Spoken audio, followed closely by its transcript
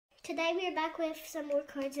today we are back with some more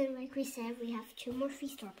cards, and like we said, we have 2 more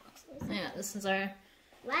vstar boxes. Yeah, this is our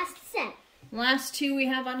last set. Last 2 we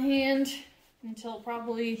have on hand until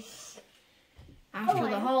probably after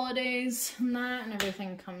the holidays and that, and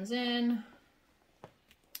everything comes in.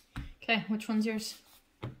 Okay, which one's yours?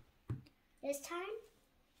 This time?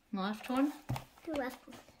 The left one? The left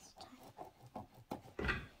one this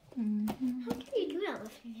time. How can you do that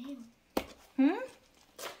with your nail?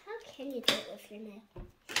 How can you do it with your nail?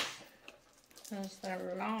 Because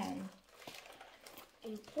they're long.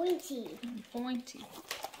 And pointy. Pointy.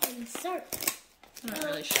 And sharp. Not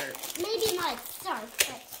really sharp. Maybe not sharp,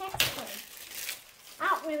 but textured. I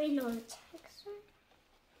don't really know the texture.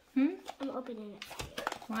 I'm opening it for you.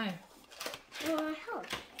 Why? I want to help.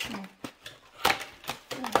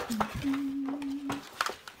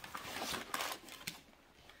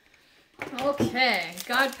 Oh. Okay,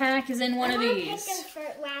 godpack is in one of these. I'm picking for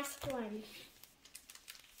last one.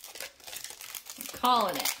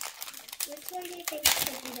 Calling it. Which one do you think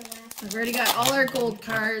should be the last one? We've already got all our gold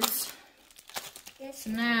cards. This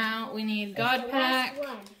So now we need godpack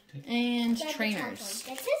and trainers.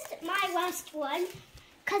 This is my last one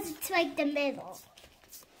because it's like the middle.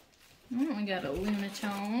 We got a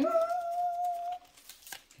Lunatone.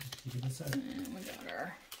 And we got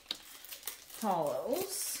our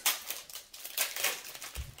hollows.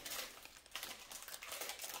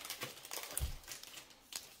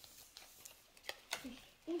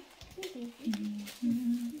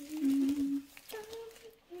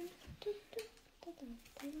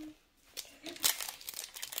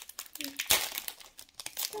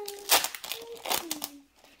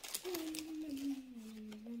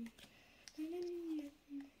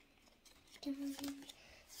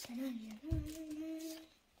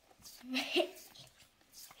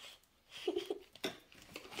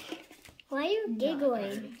 Why are you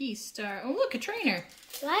giggling? vstar. Oh, look, a trainer.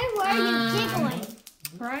 Why are you giggling?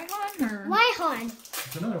 Rhyhorn or? Rhyhorn.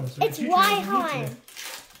 It's another one. So It's Rhyhorn.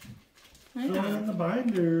 Fill in the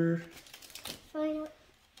binder. We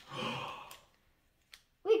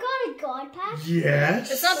got a god pack. Yes.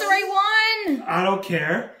 It's not the right one. I don't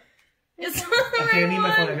care. It's not the right Okay, I need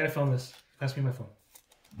my phone. I one. gotta film this. Pass me my phone.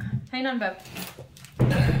 Hang on, Beb.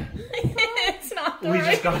 It's not the We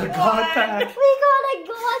right just got a god pack. We got a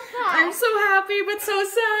god pack. I'm so happy, but so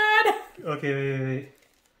sad. Okay, wait.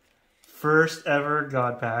 First ever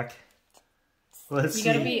god pack. Let's see. You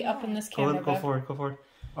gotta be up in this camera, Go Beb. forward, go forward.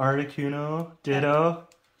 Articuno, Ditto.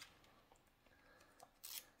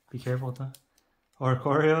 Be careful, though.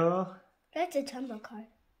 Oricorio, That's a tumble card.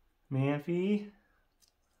 Manphy,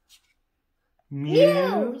 Mew!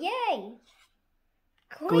 Mew, Yay!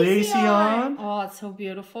 Glaceon, Oh, it's so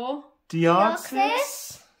beautiful.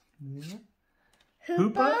 Deoxys,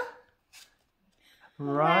 Hoopa,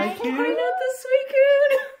 Raikou. Oh, not the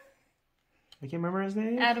Suicune. I can't remember his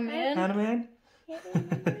name. Adamant. Adaman.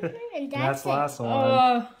 and That's that's the it. last one.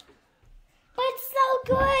 Oh, But it's so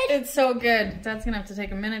good! it's so good. Dad's gonna have to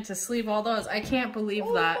take a minute to sleeve all those. I can't believe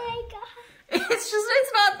Oh that. my god. It's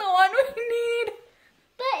not the one we need.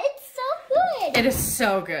 But it's so good! It is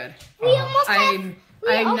so good. We almost I'm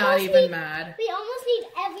not almost even need- mad. We almost need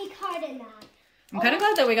every card in that. I'm kind of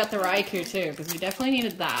glad that we got the Raikou too, because we definitely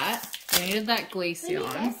needed that. We needed that We need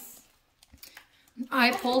Glaceon. this.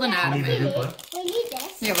 I pulled an Need the Adamant. Hoopa. We need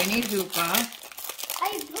this. Yeah, we need Hoopa.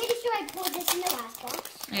 I'm pretty sure I pulled this in the last box.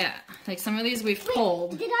 Yeah, like some of these we've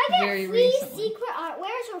pulled Did I get very 3 recently. secret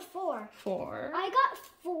artwares or 4? 4. I got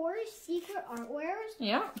 4 secret artwares.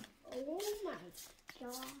 Yeah. Oh my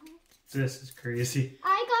god. This is crazy.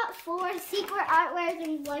 I got 4 secret artwares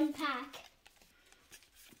in 1 pack.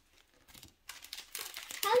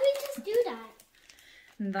 How did we just do that?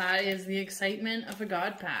 That is the excitement of a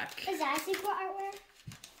god pack. Is that a secret artware?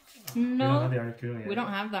 We don't No, have the Articuno yet. we don't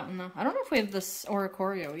have that one though. I don't know if we have this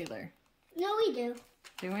Oricorio either. No, we do.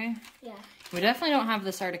 Do we? Yeah. We definitely don't have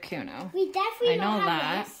this Articuno. We definitely I know don't have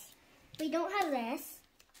that. this. We don't have this.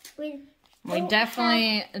 We don't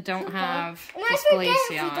definitely don't Hoopa. have And this I forget if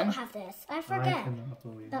we don't Glaceon. have this. I I forget cannot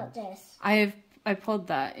believe about it. this. I pulled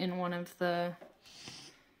that in one of the.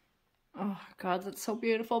 Oh god, that's so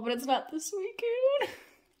beautiful, but it's not the Suicune.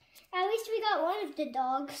 At least we got one of the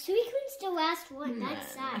dogs. Suicune's the last one.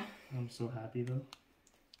 That's sad. I'm so happy though.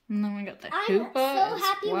 And then we got the I'm Hoopa so as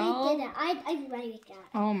happy well. we did it. I'm ready with that.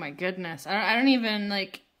 Oh my goodness, I don't even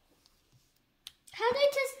like. How did I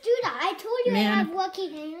just do that? I told you Man. I have lucky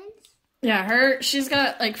hands. Yeah, she's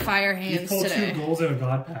got like fire You hands pulled today. 2 golds in a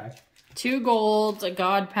god pack. 2 golds, a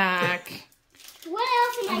god pack. What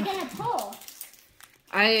else am I gonna pull?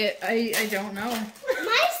 I don't know. Am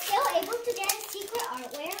I still able to get a secret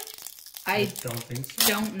artware? I don't think so.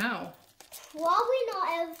 don't know. Probably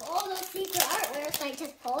not if all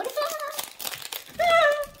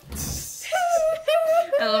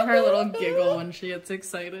love her little giggle when she gets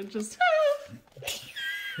excited. Just.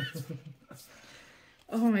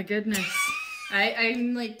 Oh my goodness.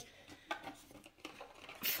 I'm like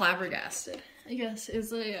flabbergasted, I guess,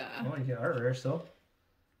 is a Oh, you get art rare still.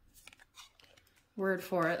 word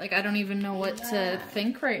for it. Like, I don't even know what to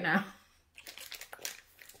think right now.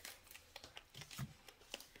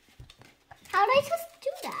 How did I just do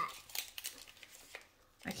that?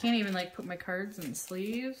 I can't even like put my cards in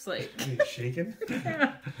sleeves. Like, Are you shaking?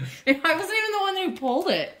 I wasn't even the one who pulled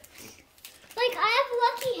it. Like, I have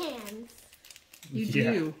lucky hands. You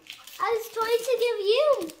Yeah. do. I was trying to give you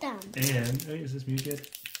them. And oh, is this muted?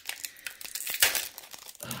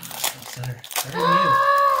 Center.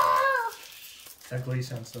 Oh! That glaze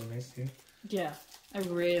sounds so nice too. Yeah, I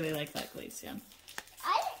really like that glacian.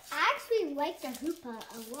 I actually like the hoopa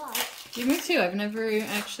a lot. Yeah, me too. I've never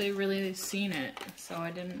actually really seen it, so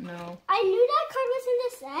I didn't know. I knew that card was in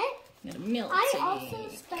the set. Got a milk I tea. also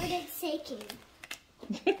started shaking.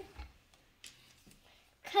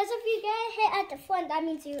 Because if you get hit at the front, that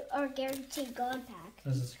means you are guaranteed God pack.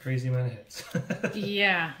 This is a crazy amount of hits.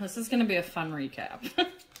 Yeah, this is gonna be a fun recap. A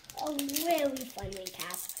really fun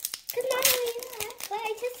recap. Because not only that, but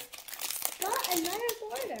I just got another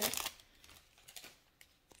border.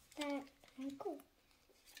 That I'm cool.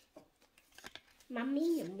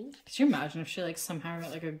 Mommy, yummy. Could you imagine if she like somehow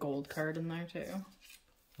got like a gold card in there too?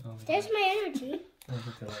 Oh, There's my energy. I don't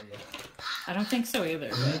look at that yet. I don't think so either.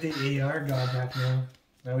 We need the AR god back now.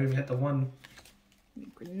 Now we've hit the one.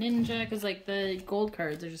 Ninja, because like the gold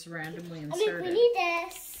cards are just randomly I mean, inserted. we need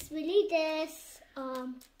this. We need this.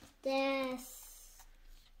 This.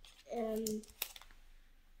 There's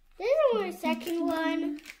only a second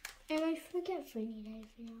one, and I forget if we need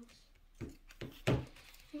anything else.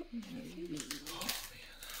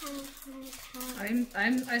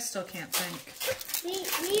 I still can't think. We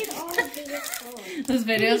need all of these colors. This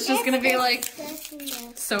video is just gonna be like This, and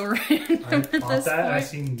this. so random I at popped this that. I point.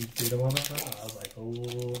 seen data one of them. I was like,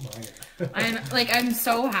 oh my. I'm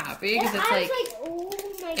so happy because it's I like was like, oh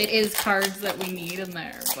my it is cards that we need in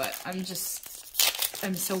there, but I'm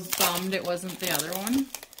so bummed it wasn't the other one.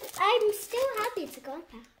 I'm still happy it's a God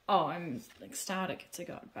pack. Oh, I'm ecstatic it's a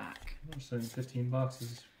god back. I'm selling 15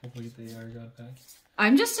 boxes. Hopefully they are god pack.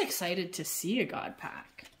 I'm just excited to see a god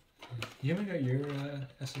pack. You haven't got your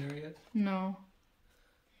SAR yet? No,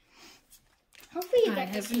 Hopefully you I get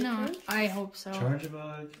the have secret. not. I hope so. Charge a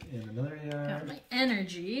bug and another AR. Got my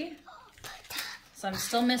energy. So I'm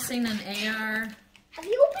still missing an AR. Have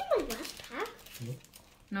you opened my last pack?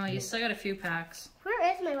 No, you still got a few packs. Where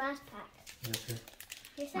is my last pack? Yes, sir.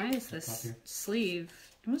 Is Why that? is this sleeve?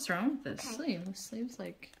 What's wrong with this Okay. sleeve? This sleeve's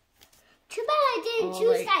like... Too bad I didn't Oh,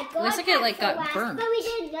 choose like, that God looks like pack it, like, for got last, burnt. but we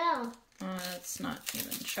didn't know. it's not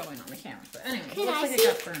even showing on the camera. But anyway, it Can looks I like see?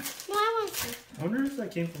 it got burnt. No, I want to. I wonder if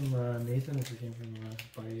that came from Nathan, if it came from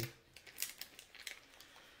Buddy.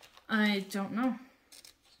 I don't know.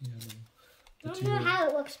 Yeah, I don't know how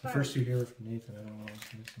it looks the burnt. first two here were from Nathan. I don't know.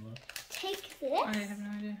 Let's mix them up. Take this. I have no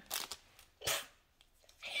idea.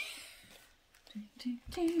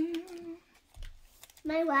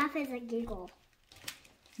 My laugh is a giggle.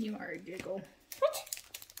 You are a giggle. What?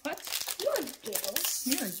 What? You're a giggle.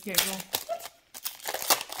 You're a giggle.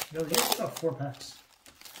 No, you have got 4 packs.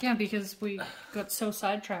 Yeah, because we got so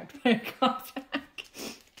sidetracked by a godpack.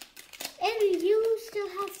 And you still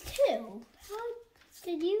have 2. How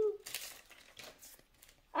did you?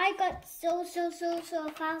 I got so 1,000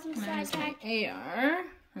 There's my sidetracked. AR,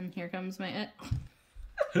 and here comes my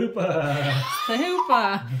Hoopa! the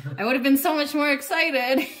hoopa. I would have been so much more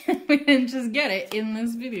excited if we didn't just get it in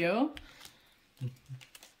this video.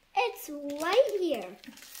 It's right here.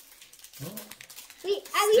 Oh,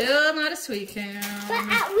 Still not a sweet cone. But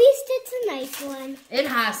at least it's a nice one. It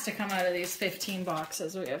has to come out of these 15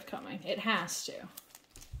 boxes we have coming. It has to.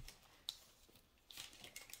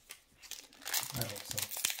 I hope so.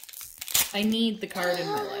 I need the card in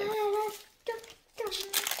my life.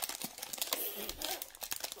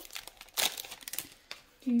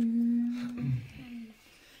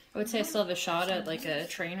 I would say I still have a shot at like a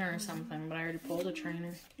trainer or something, but I already pulled a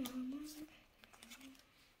trainer. Hey,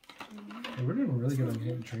 we're doing really good on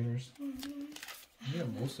hitting trainers. We got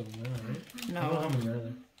most of them now, right? I don't know how No, many are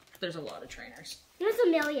there. there's a lot of trainers. There's a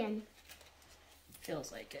million.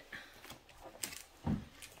 Feels like it.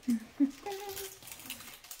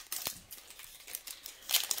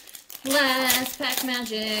 Last pack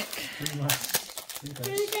magic. Pretty much. Three packs.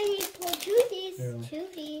 First I need to pull 2 of these. Yeah. 2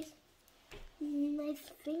 of these. My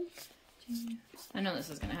face. I know this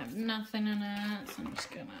is gonna have nothing in it, so I'm just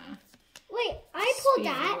gonna Wait, I pulled speed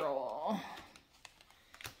that. roll.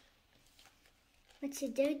 But you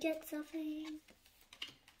did get something.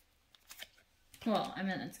 Well, I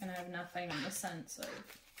mean, it's going to have nothing in the sense of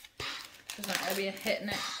there's not going to be a hit in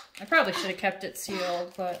it. I probably should have kept it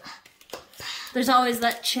sealed, but there's always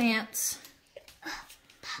that chance.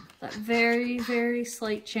 That very, very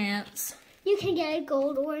slight chance. You can get a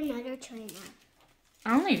gold or another trainer.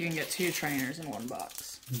 I don't think you can get 2 trainers in one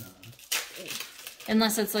box. No.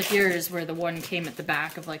 Unless it's like yours, where the one came at the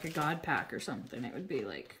back of like a God pack or something. It would be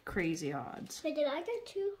like crazy odds. Wait, did I get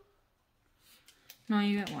 2? No,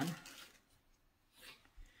 you get 1.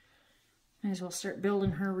 Might as well start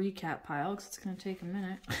building her recap pile, because it's going to take a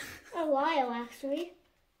minute. A while, actually.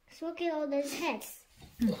 So look at all those heads.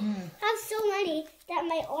 I have so many that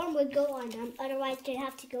my arm would go on them. Otherwise, they'd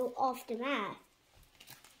have to go off the mat.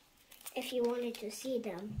 If you wanted to see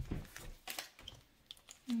them.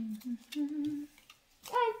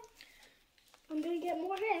 Alright. I'm going to get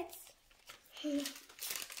more hits.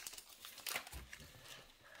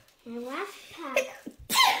 My last pack.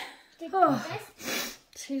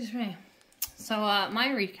 Excuse me. So, my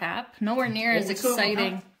recap, nowhere near as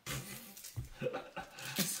exciting.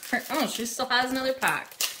 Oh, she still has another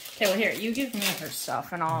pack. Okay, well here, you give me her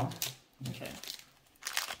stuff and I'll... Okay.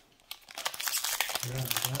 Yeah,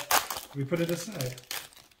 we put it aside.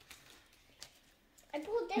 I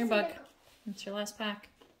pulled this Here, in Buck. That's your last pack.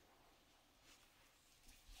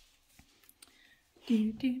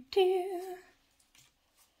 Do, do, do.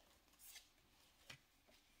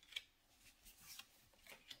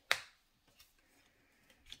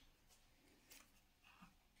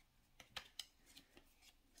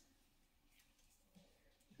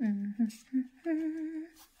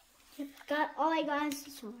 Got all I got is the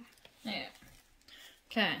sword. Yeah.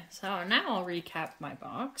 Okay, so now I'll recap my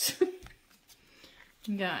box.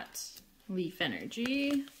 We got Leaf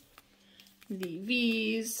Energy, the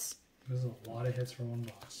V's. There's a lot of hits for one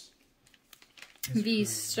box.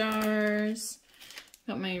 vstars.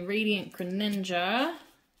 Got my Radiant Greninja,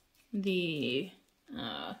 the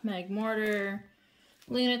Magmortar,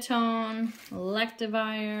 Lunatone,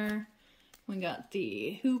 Electivire. We got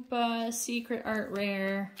the Hoopa Secret Art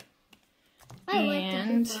Rare,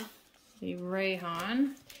 and the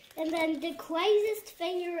Rayhan. And then the craziest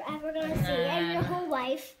thing you're ever going to see in your whole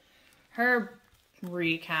life. Her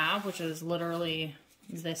recap, which is literally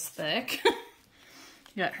this thick.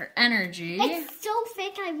 You got her energy. It's so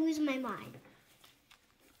thick I lose my mind.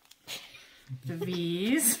 The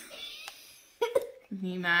V's.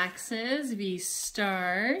 V Maxes. V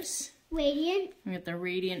Stars. Radiant. We got the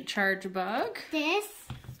Radiant Charge Bug. This.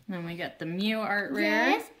 And then we got the Mew Art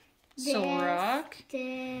Rare. This. Solrock.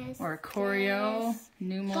 This. Or Choreo.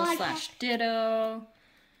 Numel / Ditto.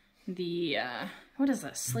 The, what is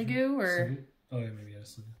this? Sliggoo or? Oh, yeah, maybe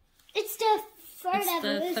yes. It's the third It's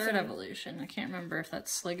evolution. the 3rd evolution. I can't remember if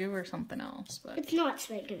that's Sliggoo or something else, but. It's not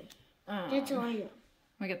Sliggoo. That's all I know.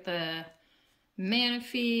 We got the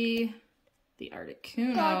Manaphy, the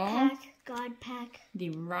Articuno, Godpack.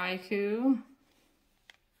 the Raikou,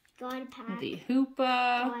 Godpack. the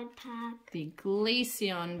Hoopa, Godpack. the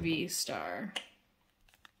Glaceon V-Star,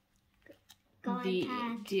 the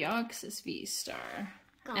Godpack. Deoxys V-Star,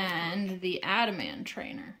 Godpack. and the Adamant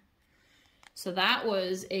Trainer. So that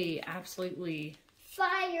was a absolutely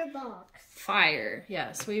Firebox. fire.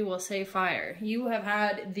 Yes, we will say fire. You have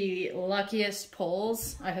had the luckiest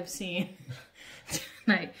pulls I have seen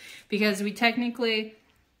tonight, because we technically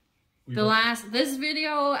this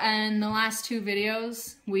video and the last 2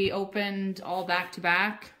 videos we opened all back to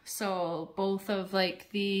back. So both of like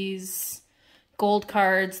these gold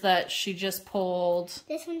cards that she just pulled.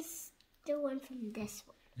 This one's the one from this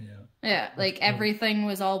one. Yeah. Yeah, like everything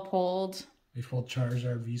was all pulled. We pulled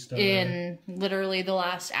Charizard V-Star In literally the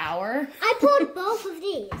last hour. I pulled both of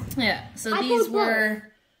these. Yeah, so these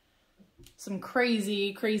were some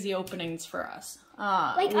crazy, crazy openings for us. We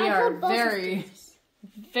are very,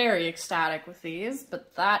 very ecstatic with these,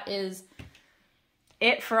 but that is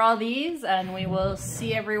it for all these, and we will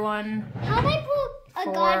see everyone. How did I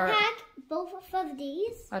pull a God pack? Both of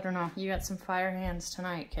these? I don't know. You got some fire hands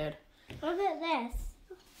tonight, kid. Look at this.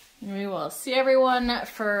 We will see everyone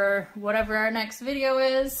for whatever our next video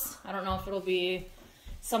is. I don't know if it'll be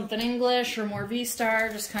something English or more V-Star.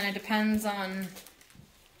 Just kind of depends on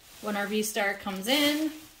when our V-Star comes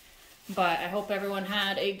in. But I hope everyone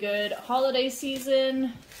had a good holiday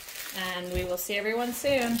season. And we will see everyone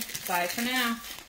soon. Bye for now.